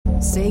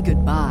Say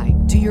goodbye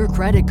to your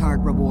credit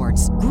card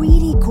rewards.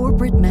 Greedy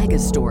corporate mega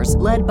stores,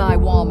 led by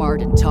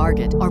Walmart and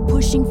Target, are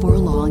pushing for a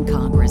law in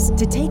Congress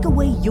to take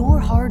away your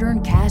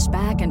hard-earned cash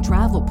back and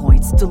travel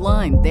points to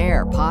line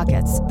their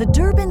pockets. The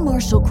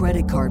Durbin-Marshall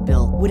credit card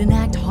bill would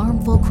enact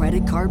harmful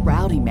credit card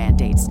routing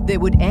mandates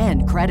that would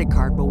end credit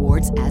card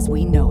rewards as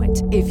we know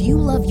it. If you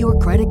love your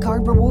credit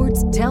card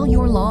rewards, tell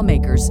your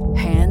lawmakers,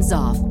 hands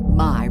off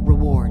my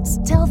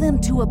rewards. Tell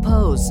them to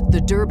oppose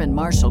the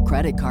Durbin-Marshall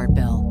credit card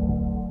bill.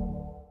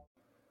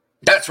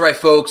 That's right,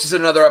 folks. This is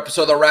another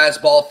episode of the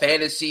Razzball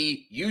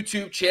Fantasy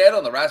YouTube channel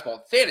and the Razzball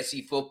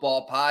Fantasy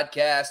Football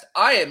Podcast.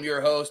 I am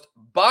your host,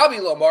 Bobby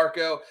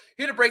Lamarco,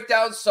 here to break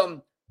down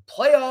some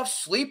playoff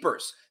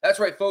sleepers. That's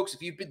right, folks.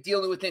 If you've been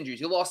dealing with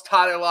injuries, you lost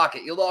Tyler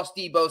Lockett, you lost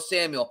Deebo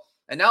Samuel,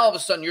 and now all of a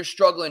sudden you're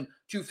struggling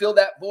to fill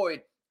that void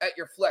at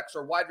your flex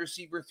or wide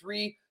receiver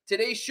 3.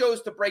 Today's show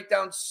is to break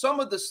down some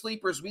of the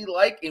sleepers we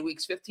like in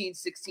weeks 15,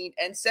 16,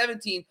 and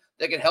 17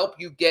 that can help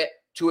you get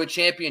to a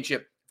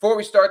championship. Before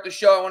we start the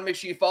show, I want to make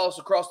sure you follow us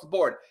across the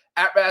board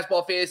at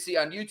Razzball Fantasy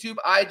on YouTube,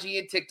 IG,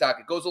 and TikTok.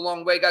 It goes a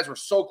long way, guys. We're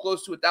so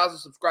close to 1,000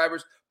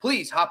 subscribers.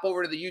 Please hop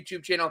over to the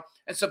YouTube channel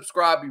and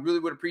subscribe. We really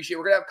would appreciate it.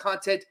 We're going to have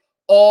content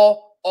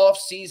all off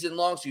season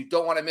long, so you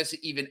don't want to miss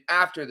it even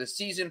after the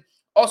season.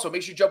 Also,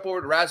 make sure you jump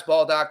over to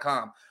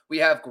Razzball.com. We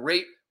have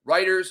great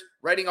writers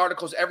writing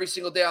articles every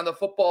single day on the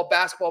football,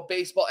 basketball,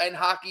 baseball, and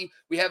hockey.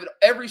 We have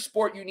every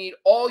sport you need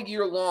all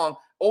year long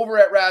over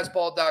at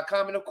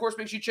Razzball.com. And of course,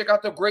 make sure you check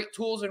out the great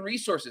tools and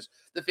resources.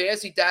 The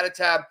Fantasy Data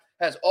tab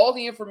has all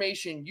the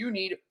information you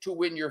need to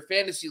win your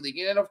fantasy league.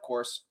 And of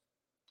course,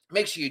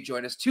 make sure you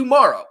join us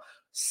tomorrow,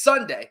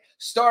 Sunday,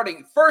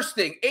 starting first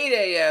thing, 8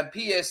 a.m.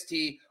 PST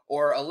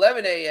or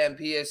 11 a.m.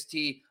 PST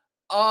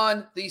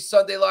on the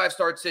Sunday Live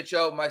Start Sit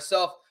Show.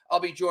 Myself,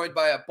 I'll be joined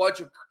by a bunch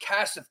of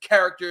cast of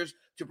characters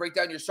to break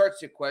down your start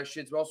sit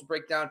questions. We'll also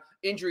break down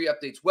injury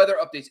updates, weather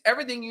updates,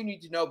 everything you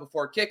need to know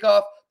before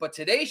kickoff. But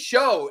today's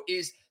show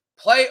is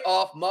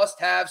playoff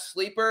must-have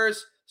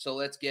sleepers. So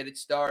let's get it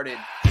started.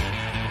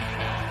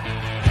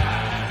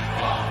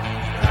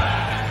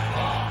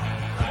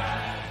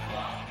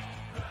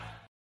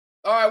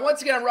 All right,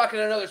 once again, I'm rocking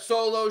another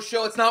solo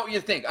show. It's not what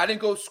you think. I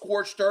didn't go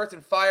scorched earth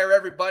and fire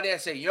everybody. I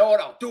say, you know what?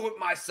 I'll do it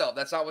myself.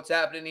 That's not what's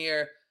happening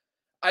here.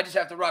 I just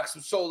have to rock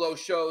some solo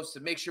shows to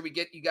make sure we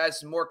get you guys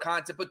some more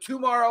content. But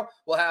tomorrow,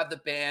 we'll have the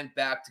band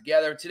back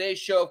together. Today's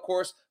show, of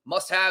course,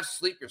 must-have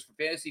sleepers for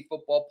fantasy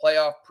football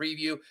playoff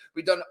preview.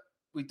 We've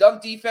done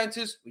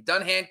defenses. We've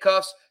done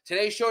handcuffs.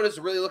 Today's show does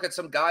really look at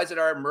some guys that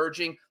are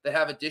emerging that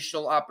have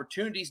additional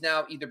opportunities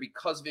now, either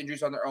because of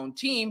injuries on their own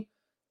team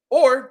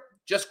or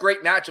just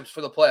great matchups for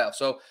the playoffs.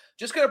 So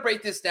just going to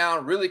break this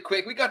down really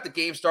quick. We got the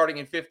game starting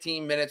in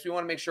 15 minutes. We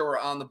want to make sure we're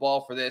on the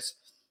ball for this.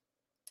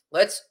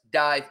 Let's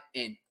dive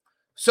in.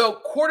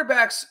 So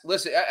quarterbacks,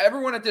 listen,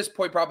 everyone at this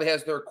point probably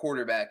has their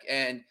quarterback,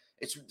 and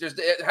it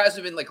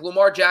hasn't been like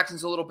Lamar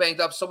Jackson's a little banged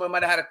up. Someone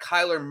might have had a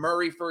Kyler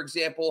Murray, for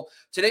example.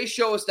 Today's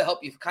show is to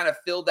help you kind of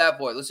fill that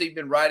void. Let's say you've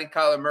been riding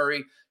Kyler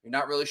Murray. You're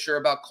not really sure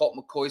about Colt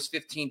McCoy's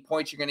 15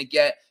 points you're going to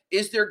get.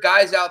 Is there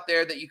guys out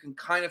there that you can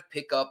kind of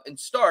pick up and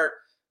start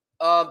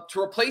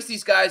to replace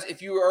these guys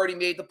if you already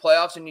made the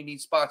playoffs and you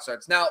need spot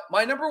starts? Now,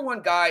 my number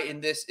one guy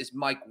in this is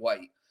Mike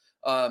White.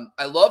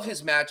 I love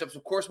his matchups.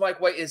 Of course,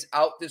 Mike White is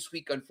out this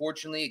week,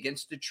 unfortunately,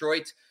 against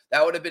Detroit.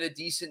 That would have been a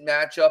decent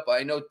matchup.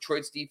 I know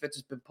Detroit's defense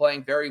has been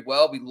playing very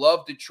well. We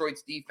love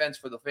Detroit's defense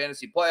for the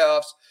fantasy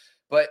playoffs.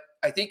 But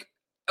I think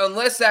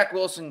unless Zach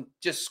Wilson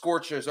just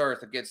scorches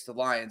earth against the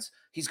Lions,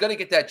 he's going to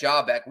get that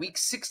job back. Week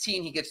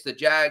 16, he gets the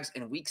Jags,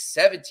 and week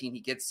 17, he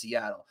gets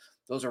Seattle.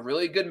 Those are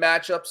really good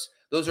matchups.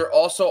 Those are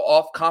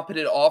also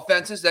competent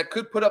offenses that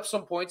could put up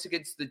some points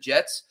against the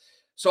Jets.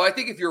 So I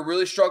think if you're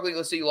really struggling,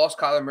 let's say you lost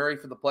Kyler Murray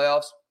for the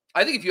playoffs.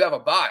 I think if you have a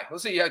bye,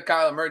 let's say you had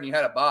Kyler Murray and you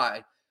had a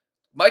bye,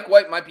 Mike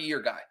White might be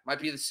your guy, might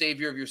be the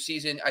savior of your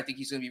season. I think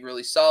he's going to be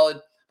really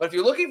solid. But if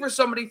you're looking for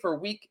somebody for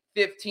week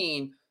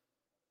 15,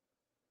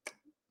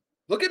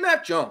 look at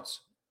Mac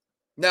Jones.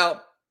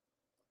 Now,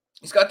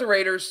 he's got the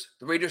Raiders.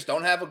 The Raiders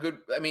don't have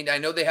I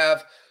know they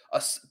have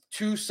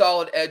two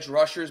solid edge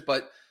rushers,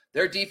 but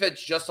their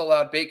defense just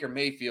allowed Baker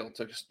Mayfield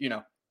to,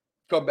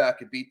 come back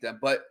and beat them.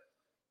 But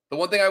the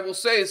one thing I will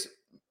say is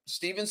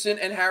Stevenson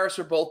and Harris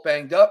are both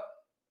banged up.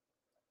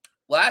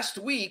 Last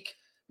week,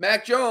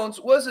 Mac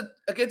Jones was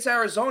against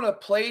Arizona,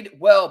 played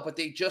well, but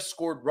they just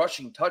scored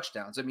rushing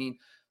touchdowns. I mean,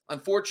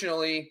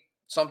 unfortunately,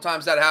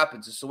 sometimes that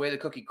happens. It's the way the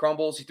cookie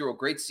crumbles. He threw a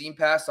great seam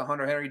pass to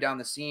Hunter Henry down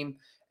the seam,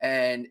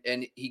 and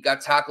he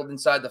got tackled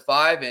inside the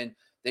 5, and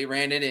they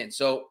ran it in.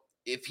 So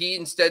if he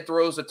instead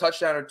throws a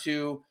touchdown or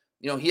two,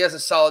 he has a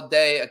solid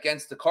day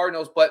against the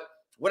Cardinals. But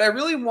what I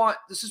really want,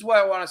 this is what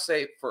I want to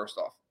say first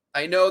off.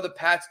 I know the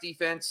Pats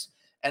defense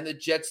and the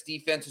Jets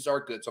defenses are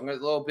good, so I'm going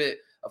to a little bit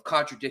of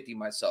contradicting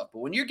myself.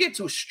 But when you get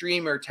to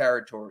streamer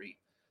territory,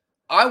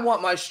 I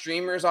want my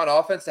streamers on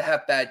offense to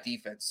have bad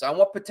defense. I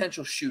want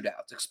potential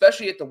shootouts,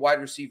 especially at the wide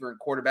receiver and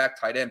quarterback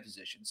tight end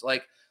positions.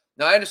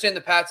 Now I understand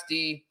the Pats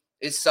D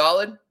is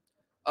solid,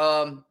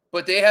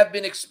 but they have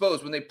been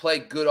exposed when they play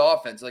good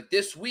offense. Like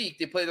this week,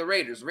 they play the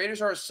Raiders. The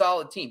Raiders are a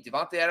solid team.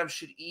 Devontae Adams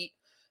should eat.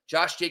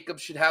 Josh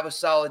Jacobs should have a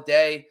solid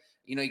day.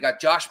 You know, you got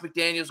Josh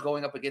McDaniels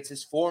going up against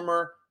his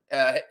former,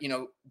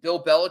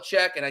 Bill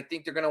Belichick, and I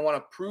think they're going to want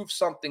to prove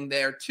something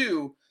there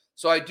too.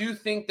 So I do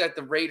think that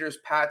the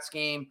Raiders-Pats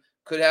game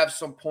could have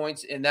some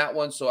points in that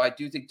one. So I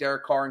do think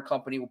Derek Carr and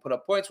company will put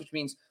up points, which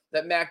means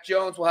that Mac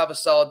Jones will have a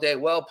solid day.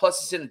 Well,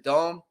 plus it's in a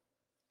dome.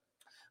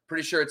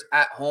 Pretty sure it's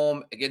at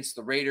home against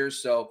the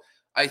Raiders. So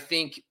I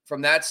think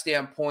from that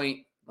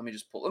standpoint, let me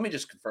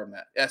just confirm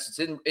that. Yes,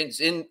 it's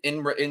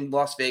in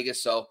Las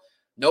Vegas. So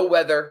no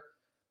weather.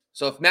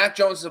 So if Mac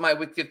Jones is my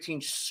Week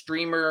 15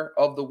 streamer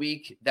of the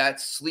week,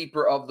 that's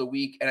sleeper of the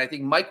week. And I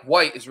think Mike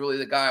White is really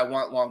the guy I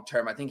want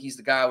long-term. I think he's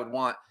the guy I would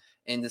want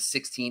in the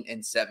 16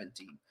 and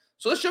 17.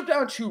 So let's jump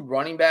down to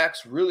running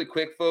backs really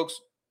quick, folks.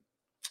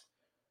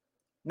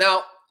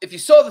 Now, if you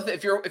saw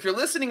if you're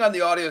listening on the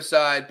audio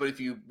side, but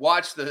if you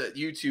watch the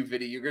YouTube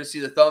video, you're going to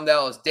see the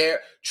thumbnail is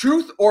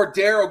Truth or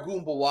Dare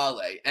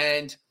Ogunbowale.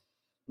 And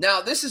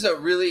now this is a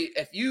really,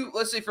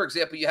 let's say, for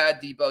example, you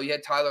had Debo, you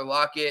had Tyler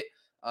Lockett,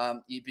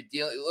 you've been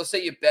dealing, let's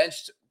say you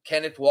benched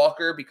Kenneth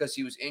Walker because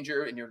he was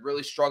injured and you're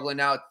really struggling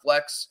now at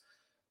flex.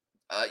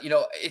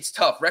 It's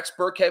tough. Rex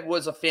Burkhead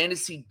was a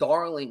fantasy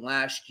darling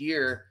last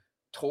year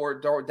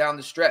down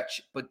the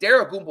stretch, but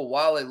Dare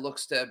Ogunbowale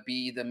looks to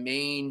be the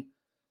main.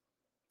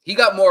 He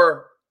got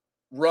more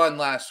run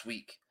last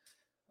week.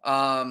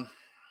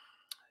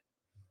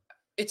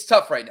 It's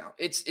tough right now.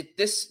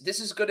 This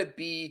is going to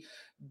be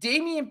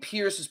Dameon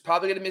Pierce is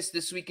probably going to miss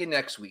this week and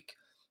next week.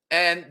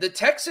 And the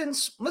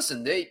Texans,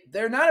 listen,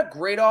 they're not a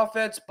great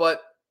offense,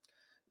 but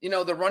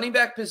the running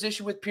back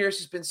position with Pierce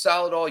has been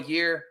solid all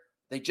year.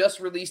 They just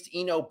released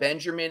Eno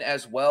Benjamin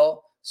as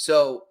well.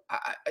 So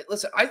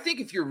I think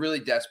if you're really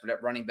desperate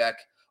at running back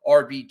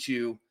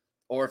RB2,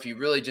 or if you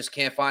really just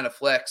can't find a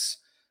flex,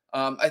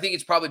 I think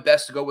it's probably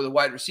best to go with a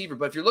wide receiver.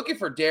 But if you're looking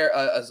for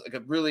like a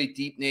really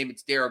deep name,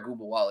 it's Dare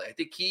Ogunbowale. I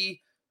think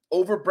he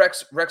over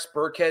Rex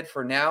Burkhead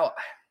for now.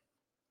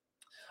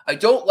 I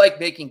don't like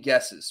making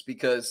guesses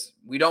because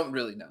we don't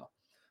really know.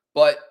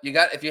 But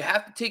if you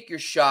have to take your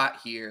shot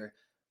here,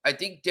 I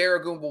think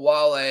Dare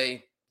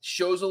Ogunbowale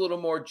shows a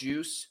little more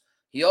juice.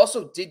 He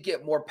also did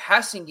get more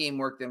passing game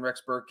work than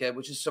Rex Burkhead,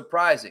 which is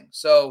surprising.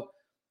 So,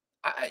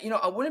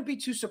 I wouldn't be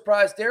too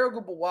surprised. Dare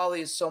Ogunbowale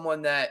is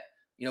someone that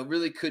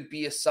really could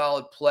be a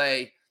solid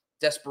play,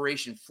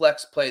 desperation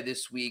flex play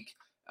this week.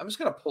 I'm just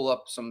going to pull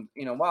up some,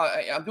 while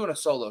I'm doing a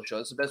solo show.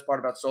 That's the best part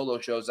about solo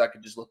shows. I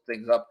can just look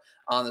things up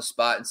on the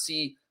spot and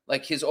see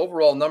like his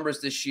overall numbers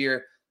this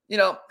year.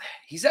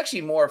 He's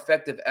actually more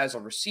effective as a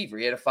receiver.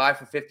 He had a 5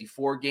 for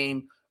 54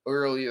 game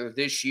earlier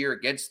this year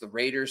against the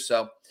Raiders.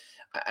 So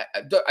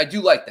I do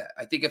like that.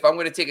 I think if I'm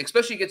going to take,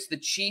 especially against the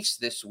Chiefs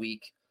this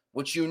week,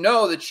 which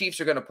the Chiefs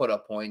are going to put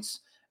up points,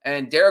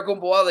 and Dare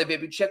Ogunbowale,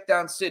 baby, check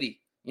down city.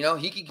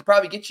 He could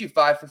probably get you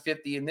 5 for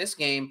 50 in this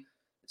game.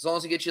 As long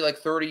as he gets you like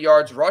 30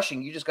 yards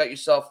rushing, you just got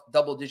yourself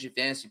double-digit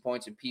fantasy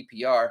points in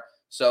PPR.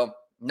 So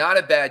not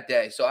a bad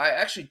day. So I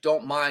actually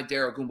don't mind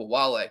Dare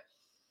Ogunbowale.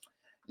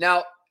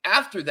 Now,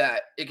 after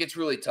that, it gets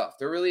really tough.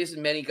 There really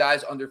isn't many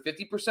guys under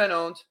 50%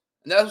 owned.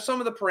 And that's some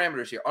of the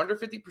parameters here. Under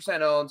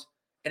 50% owned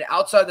and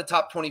outside the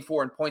top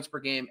 24 in points per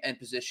game and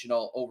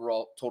positional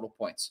overall total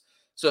points.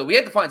 So we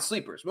had to find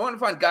sleepers. We want to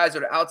find guys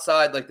that are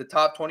outside like the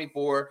top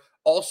 24,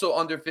 also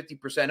under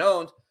 50%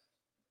 owned.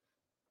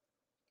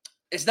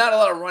 It's not a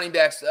lot of running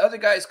backs. The other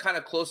guy is kind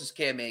of closest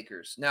Cam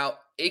Akers. Now,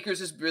 Akers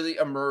has really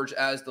emerged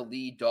as the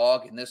lead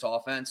dog in this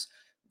offense.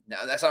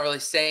 Now, that's not really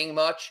saying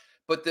much,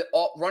 but the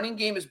running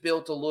game has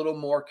built a little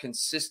more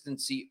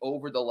consistency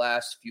over the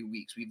last few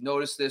weeks. We've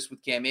noticed this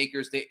with Cam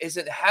Akers.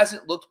 It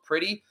hasn't looked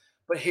pretty,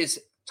 but his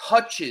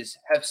touches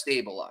have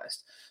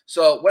stabilized.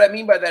 So what I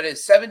mean by that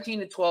is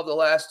 17 and 12 the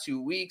last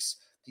 2 weeks.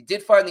 He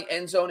did find the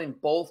end zone in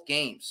both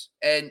games.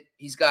 And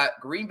he's got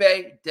Green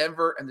Bay,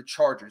 Denver, and the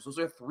Chargers. Those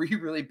are 3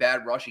 really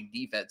bad rushing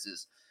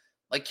defenses.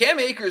 Like Cam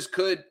Akers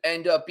could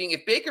end up being,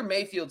 if Baker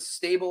Mayfield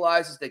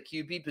stabilizes the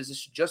QB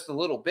position just a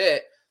little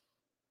bit,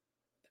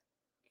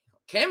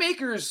 Cam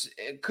Akers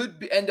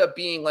could end up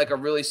being like a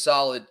really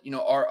solid,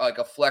 like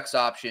a flex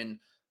option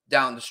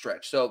down the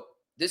stretch. So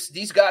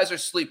these guys are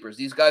sleepers.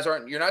 These guys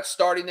you're not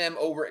starting them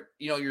over,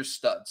 your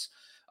studs.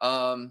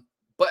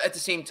 But at the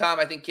same time,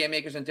 I think Cam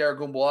Akers and Dare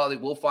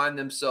Ogunbowale will find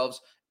themselves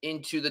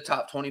into the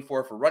top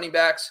 24 for running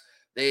backs.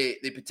 They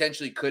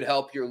potentially could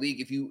help your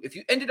league if you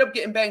ended up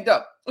getting banged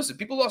up. Listen,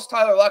 people lost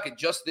Tyler Lockett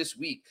just this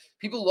week.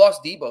 People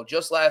lost Debo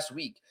just last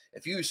week.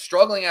 If you're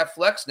struggling at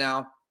flex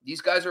now,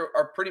 these guys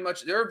are pretty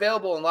much, they're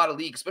available in a lot of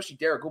leagues, especially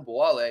Dare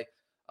Ogunbowale.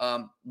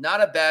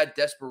 Not a bad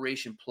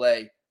desperation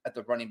play at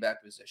the running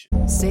back position.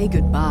 Say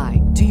goodbye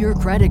to your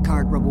credit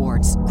card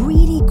rewards.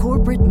 Greedy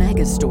corporate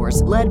mega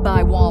stores, led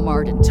by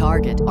Walmart and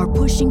Target, are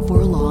pushing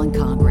for a law in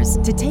Congress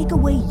to take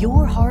away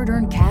your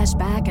hard-earned cash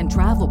back and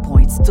travel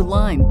points to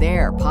line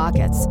their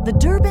pockets. The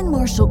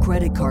Durbin-Marshall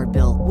credit card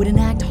bill would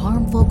enact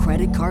harmful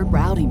credit card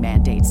routing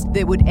mandates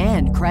that would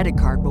end credit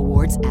card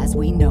rewards as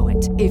we know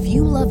it. If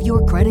you love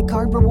your credit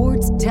card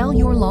rewards, tell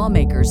your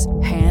lawmakers,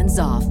 hands hands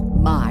off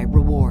my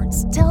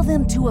rewards. Tell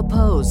them to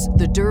oppose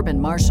the Durbin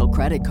Marshall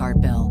credit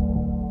card bill.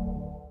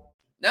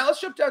 Now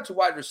let's jump down to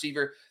wide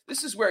receiver.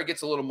 This is where it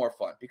gets a little more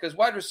fun because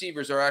wide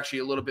receivers are actually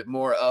a little bit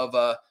more of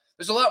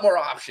there's a lot more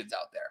options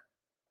out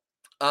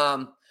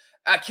there.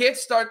 I can't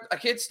start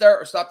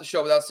or stop the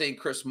show without saying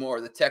Chris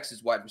Moore, the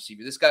Texas wide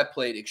receiver. This guy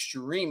played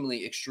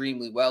extremely,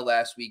 extremely well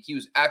last week. He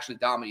was actually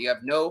dominant. You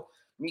have no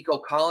Nico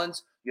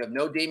Collins. You have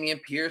no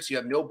Dameon Pierce. You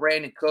have no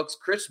Brandon Cooks.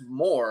 Chris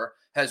Moore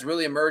has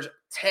really emerged.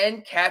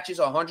 10 catches,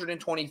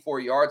 124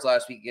 yards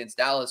last week against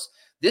Dallas.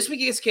 This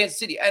week against Kansas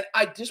City. And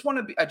I just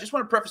want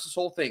to preface this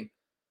whole thing.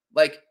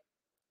 Like,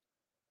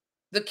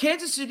 the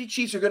Kansas City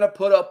Chiefs are going to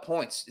put up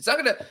points.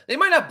 They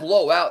might not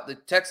blow out the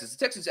Texans.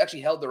 The Texans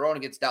actually held their own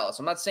against Dallas.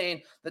 I'm not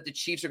saying that the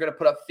Chiefs are going to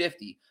put up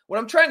 50. What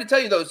I'm trying to tell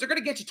you, though, is they're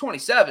going to get you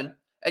 27,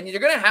 and you're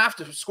going to have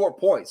to score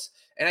points.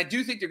 And I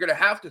do think they're going to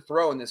have to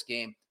throw in this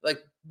game. Like,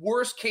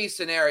 worst case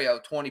scenario,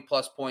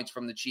 20-plus points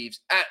from the Chiefs,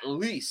 at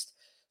least.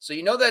 So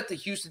you know that the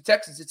Houston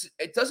Texans,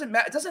 it doesn't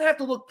matter. It doesn't have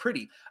to look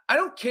pretty. I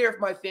don't care if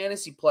my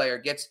fantasy player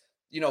gets,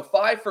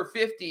 5 for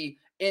 50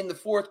 in the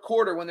fourth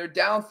quarter when they're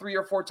down 3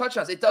 or 4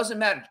 touchdowns. It doesn't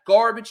matter.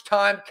 Garbage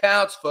time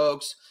counts,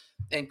 folks.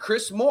 And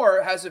Chris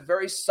Moore has a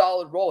very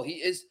solid role.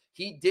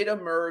 He did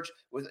emerge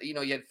with, you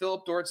had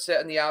Phillip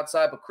Dorsett on the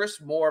outside, but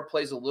Chris Moore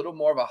plays a little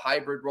more of a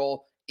hybrid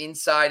role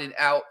inside and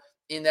out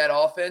in that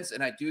offense.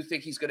 And I do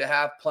think he's going to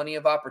have plenty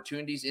of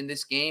opportunities in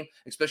this game,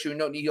 especially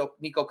with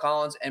Nico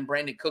Collins and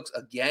Brandon Cooks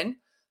again.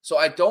 So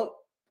I don't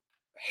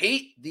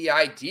hate the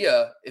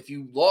idea if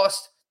you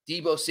lost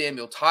Deebo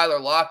Samuel, Tyler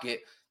Lockett,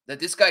 that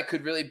this guy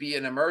could really be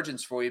an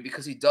emergence for you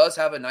because he does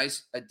have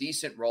a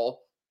decent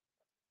role,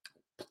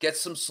 gets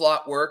some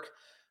slot work,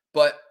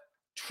 but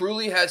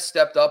truly has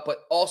stepped up. But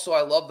also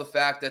I love the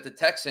fact that the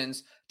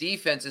Texans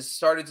defense has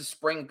started to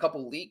spring a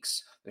couple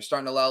leaks. They're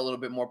starting to allow a little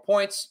bit more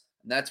points,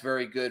 and that's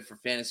very good for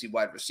fantasy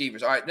wide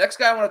receivers. All right, next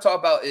guy I want to talk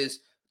about is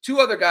 2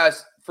 other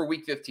guys for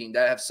Week 15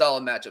 that have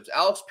solid matchups.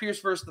 Alex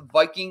Pierce versus the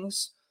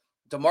Vikings,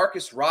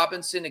 Demarcus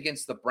Robinson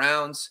against the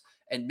Browns,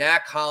 and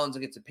Mack Hollins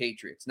against the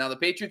Patriots. Now, the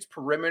Patriots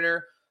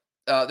perimeter,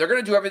 they're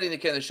going to do everything they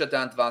can to shut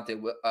down Devontae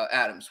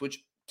Adams,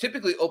 which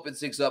typically opens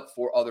things up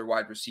for other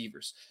wide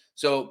receivers.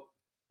 So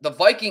the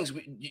Vikings,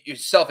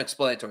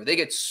 self-explanatory. They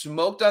get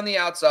smoked on the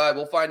outside.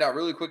 We'll find out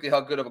really quickly how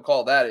good of a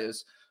call that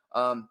is.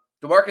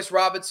 Demarcus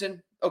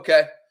Robinson,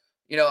 okay.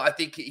 I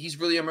think he's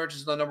really emerged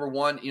as the number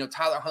one.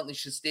 Tyler Huntley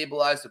should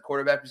stabilize the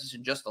quarterback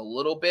position just a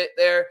little bit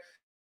there.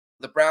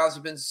 The Browns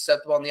have been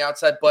susceptible on the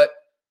outside, but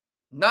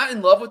not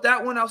in love with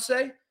that one, I'll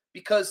say,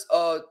 because,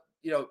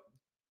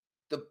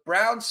 the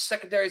Browns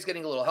secondary is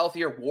getting a little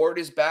healthier. Ward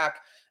is back,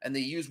 and they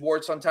use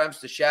Ward sometimes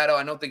to shadow.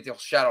 I don't think they'll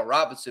shadow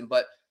Robinson,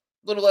 but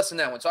a little less than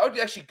that one. So I would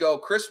actually go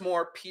Chris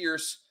Moore,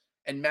 Pierce,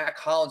 and Mack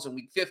Hollins in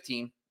Week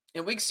 15.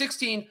 In Week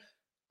 16,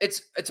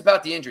 it's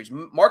about the injuries.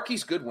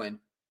 Marquise Goodwin,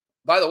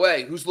 by the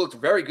way, who's looked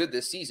very good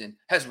this season,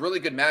 has really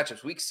good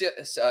matchups. Week 6,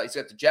 he's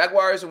got the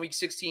Jaguars in Week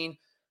 16,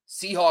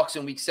 Seahawks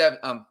in Week 7.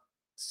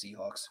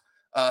 Seahawks.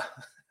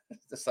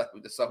 That's not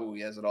who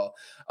he has at all.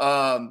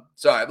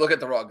 Sorry, look at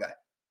the wrong guy.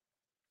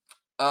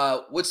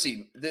 Let's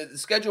see. The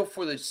schedule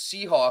for the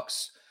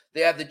Seahawks,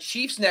 they have the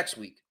Chiefs next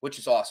week, which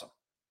is awesome.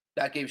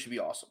 That game should be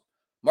awesome.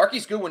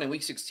 Marquise Goodwin in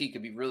Week 16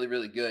 could be really,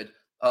 really good,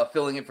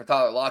 filling in for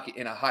Tyler Lockett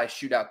in a high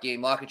shootout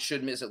game. Lockett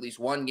should miss at least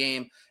one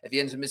game. If he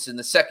ends up missing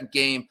the second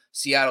game,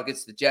 Seattle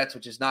gets the Jets,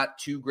 which is not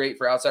too great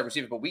for outside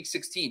receivers. But Week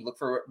 16, look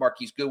for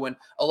Marquise Goodwin.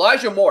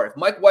 Elijah Moore, if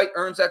Mike White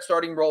earns that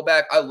starting role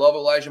back, I love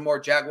Elijah Moore.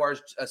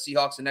 Jaguars,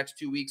 Seahawks the next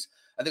 2 weeks.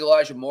 I think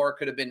Elijah Moore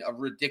could have been a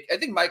ridiculous. I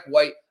think Mike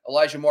White,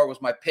 Elijah Moore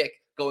was my pick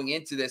going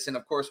into this. And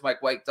of course,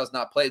 Mike White does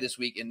not play this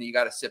week, and you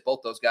got to sit both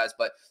those guys.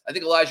 But I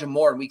think Elijah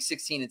Moore in Week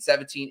 16 and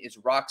 17 is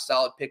rock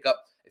solid pickup.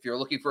 If you're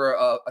looking for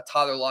a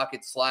Tyler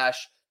Lockett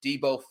 /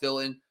 Deebo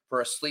fill-in for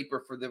a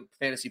sleeper for the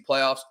fantasy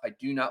playoffs, I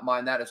do not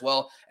mind that as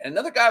well. And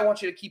another guy I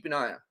want you to keep an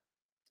eye on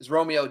is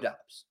Romeo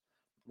Doubs.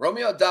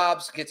 Romeo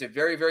Doubs gets a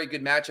very, very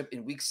good matchup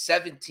in Week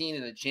 17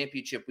 in the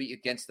championship week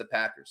against the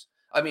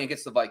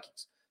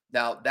Vikings.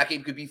 Now, that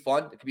game could be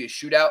fun. It could be a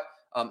shootout.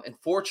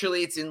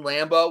 Unfortunately, it's in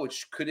Lambeau,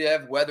 which could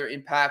have weather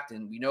impact,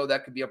 and we know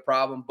that could be a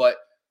problem. But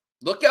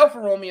look out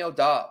for Romeo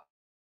Doubs.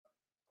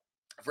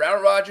 If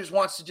Aaron Rodgers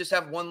wants to just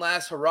have one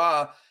last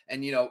hurrah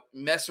and,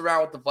 mess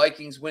around with the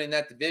Vikings winning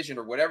that division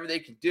or whatever they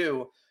could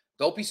do,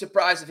 don't be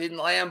surprised if in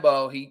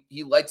Lambeau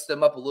he lights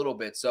them up a little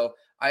bit. So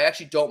I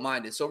actually don't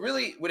mind it. So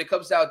really, when it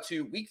comes down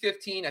to Week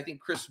 15, I think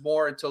Chris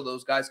Moore, until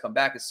those guys come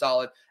back, is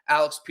solid.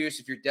 Alex Pierce,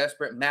 if you're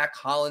desperate. Mack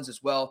Hollins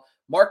as well.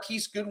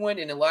 Marquise Goodwin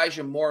and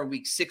Elijah Moore in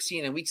Week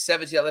 16. And Week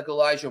 17, I like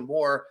Elijah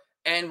Moore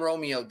and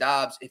Romeo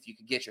Doubs if you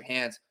could get your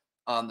hands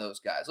on those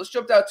guys. Let's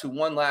jump down to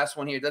one last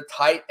one here, the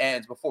tight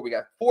ends, before we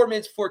got 4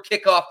 minutes before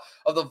kickoff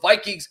of the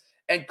Vikings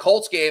and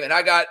Colts game. And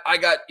I got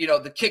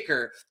the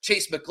kicker,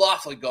 Chase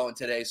McLaughlin, going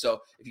today. So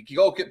if you can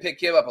go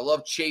pick him up, I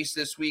love Chase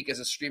this week as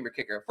a streamer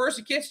kicker. First,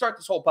 you can't start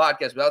this whole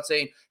podcast without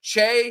saying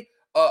Che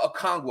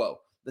Okongwu,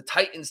 the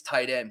Titans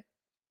tight end.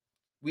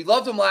 We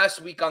loved him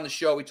last week on the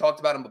show. We talked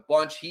about him a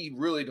bunch. He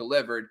really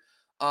delivered.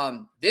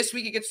 This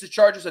week against the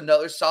Chargers,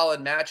 another solid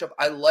matchup.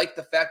 I like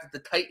the fact that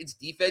the Titans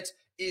defense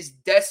is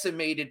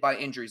decimated by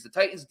injuries. The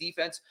Titans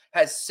defense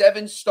has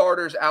 7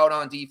 starters out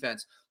on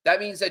defense. That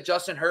means that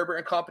Justin Herbert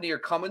and company are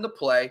coming to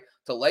play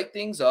to light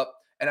things up.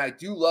 And I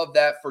do love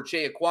that for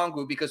Chea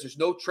Okongwu because there's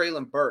no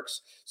Treylon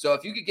Burks. So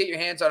if you could get your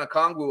hands on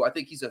Okongwu, I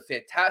think he's a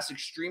fantastic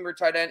streamer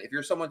tight end. If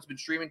you're someone who's been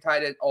streaming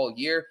tight end all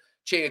year,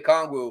 Chea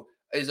Okongwu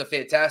is a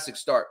fantastic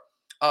start.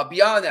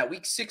 Beyond that,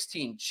 week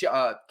 16,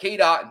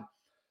 Cade Otton.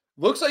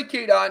 Looks like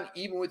Cade Otton,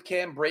 even with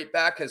Cam Brate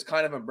back, has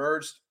kind of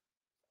emerged.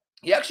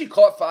 He actually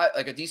caught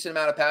a decent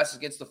amount of passes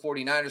against the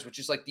 49ers, which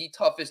is like the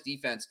toughest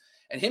defense.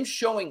 And him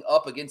showing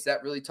up against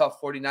that really tough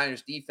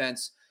 49ers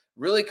defense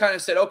really kind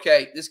of said,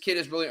 okay, this kid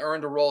has really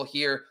earned a role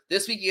here.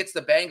 This week he gets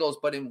the Bengals,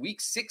 but in week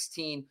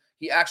 16,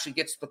 he actually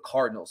gets the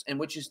Cardinals, and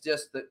which is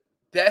just the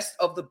best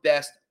of the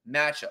best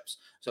matchups.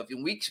 So if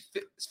in week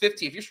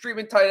 15, if you're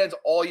streaming tight ends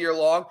all year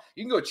long,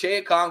 you can go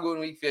Chea Okongwu in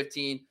week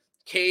 15,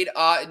 Cade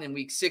Otton in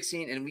week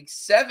 16, and in week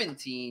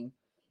 17,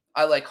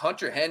 I like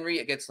Hunter Henry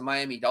against the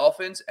Miami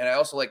Dolphins, and I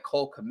also like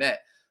Cole Kmet.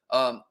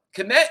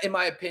 Kmet, in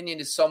my opinion,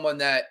 is someone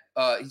that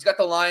he's got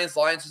the Lions.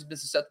 Lions has been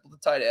susceptible to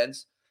tight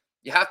ends.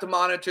 You have to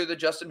monitor the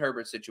Justin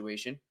Herbert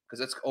situation because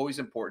that's always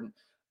important.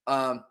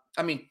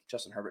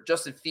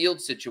 Justin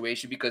Fields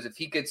situation, because if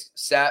he gets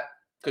sat,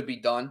 could be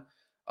done.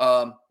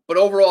 But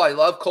overall, I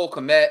love Cole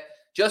Kmet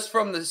just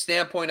from the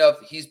standpoint of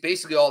he's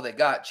basically all they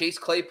got. Chase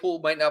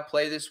Claypool might not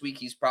play this week.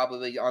 He's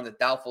probably on the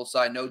doubtful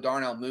side. No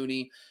Darnell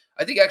Mooney.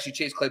 I think actually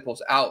Chase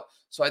Claypool's out.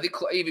 So I think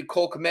even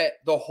Cole Kmet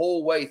the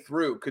whole way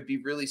through could be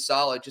really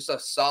solid. Just a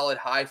solid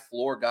high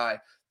floor guy,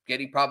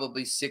 getting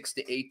probably 6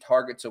 to 8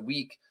 targets a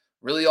week.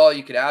 Really all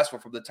you could ask for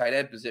from the tight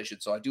end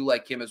position. So I do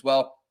like him as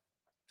well.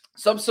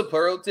 Some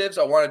superlatives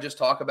I want to just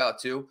talk about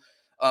too.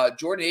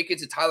 Jordan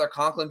Akins and Tyler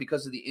Conklin,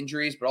 because of the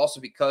injuries, but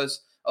also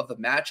because of the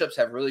matchups,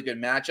 have really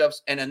good matchups.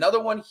 And another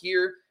one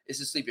here is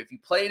to sleep. If you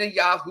play in a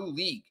Yahoo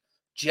league,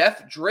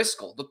 Jeff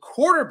Driscoll, the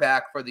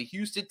quarterback for the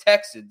Houston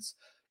Texans,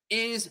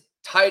 is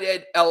tight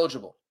end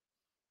eligible.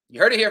 You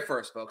heard it here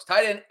first, folks.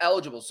 Tight end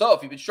eligible. So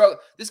if you've been struggling,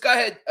 this guy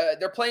had,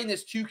 they're playing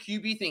this 2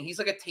 QB thing. He's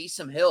like a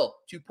Taysom Hill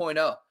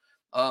 2.0.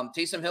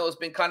 Taysom Hill has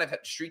been kind of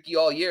streaky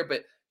all year,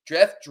 but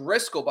Jeff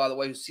Driscoll, by the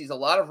way, who sees a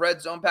lot of red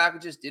zone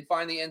packages, did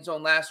find the end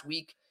zone last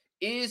week,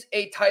 is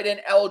a tight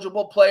end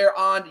eligible player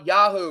on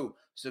Yahoo.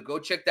 So go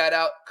check that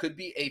out. Could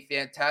be a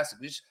fantastic.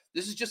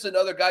 This is just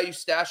another guy you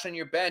stash on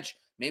your bench.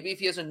 Maybe if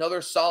he has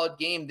another solid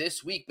game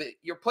this week, but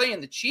you're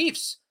playing the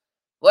Chiefs.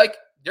 Like,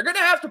 you're going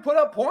to have to put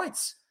up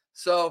points.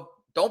 So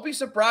don't be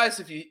surprised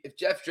if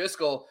Jeff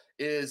Driscoll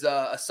is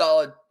a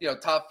solid,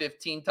 top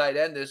 15 tight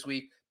end this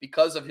week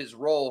because of his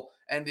role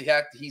and the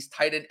fact that he's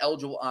tight end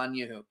eligible on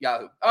Yahoo.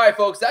 All right,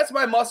 folks, that's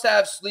my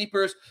must-have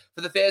sleepers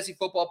for the fantasy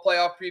football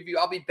playoff preview.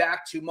 I'll be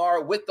back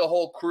tomorrow with the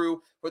whole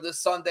crew for the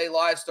Sunday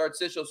live start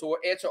sit show. So we'll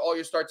answer all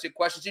your start sit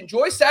questions.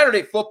 Enjoy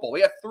Saturday football.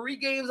 We have 3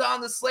 games on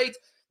the slate.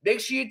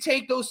 Make sure you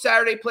take those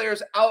Saturday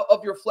players out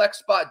of your flex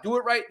spot. Do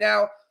it right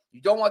now.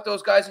 You don't want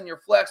those guys in your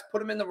flex. Put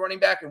them in the running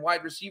back and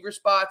wide receiver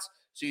spots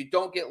so you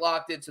don't get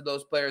locked into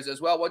those players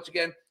as well. Once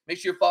again, make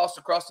sure you follow us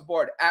across the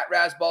board at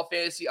Razzball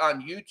Fantasy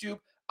on YouTube,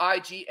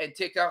 IG, and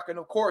TikTok. And,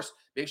 of course,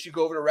 make sure you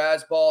go over to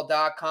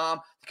razzball.com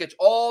to catch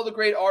all the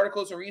great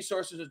articles and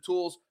resources and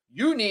tools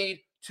you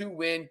need to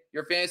win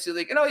your fantasy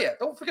league. And, oh, yeah,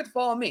 don't forget to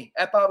follow me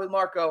at Bobby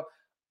Marco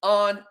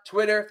on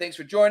Twitter. Thanks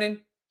for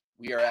joining.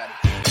 We are out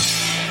of here.